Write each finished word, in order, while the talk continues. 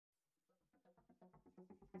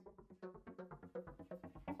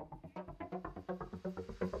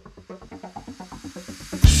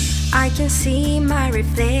I can see my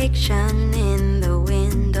reflection in the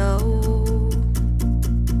window.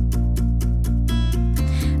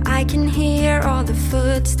 I can hear all the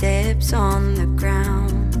footsteps on the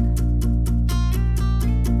ground.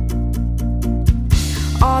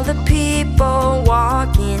 All the people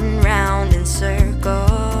walking round in circles.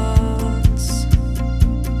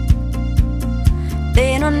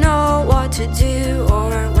 They don't know what to do or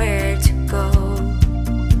where to go.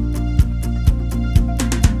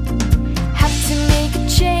 Have to make a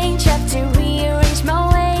change, have to rearrange my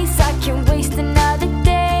ways. I can't waste another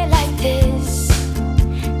day like this.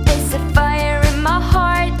 There's a fire in my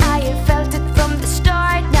heart, I have felt it from the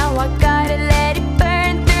start. Now I gotta let it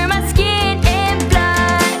burn through my skin and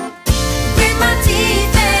blood. Grit my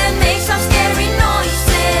teeth and make some scary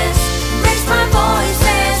noises. Raise my voice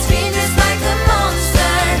and scream just like a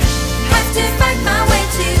monster. Have to fight my way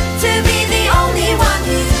to be the only one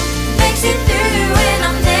who makes it through, and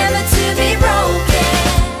I'm never to be broken.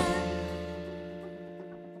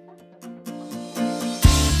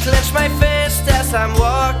 Clench my fist as I'm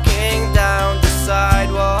walking down the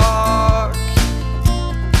sidewalk.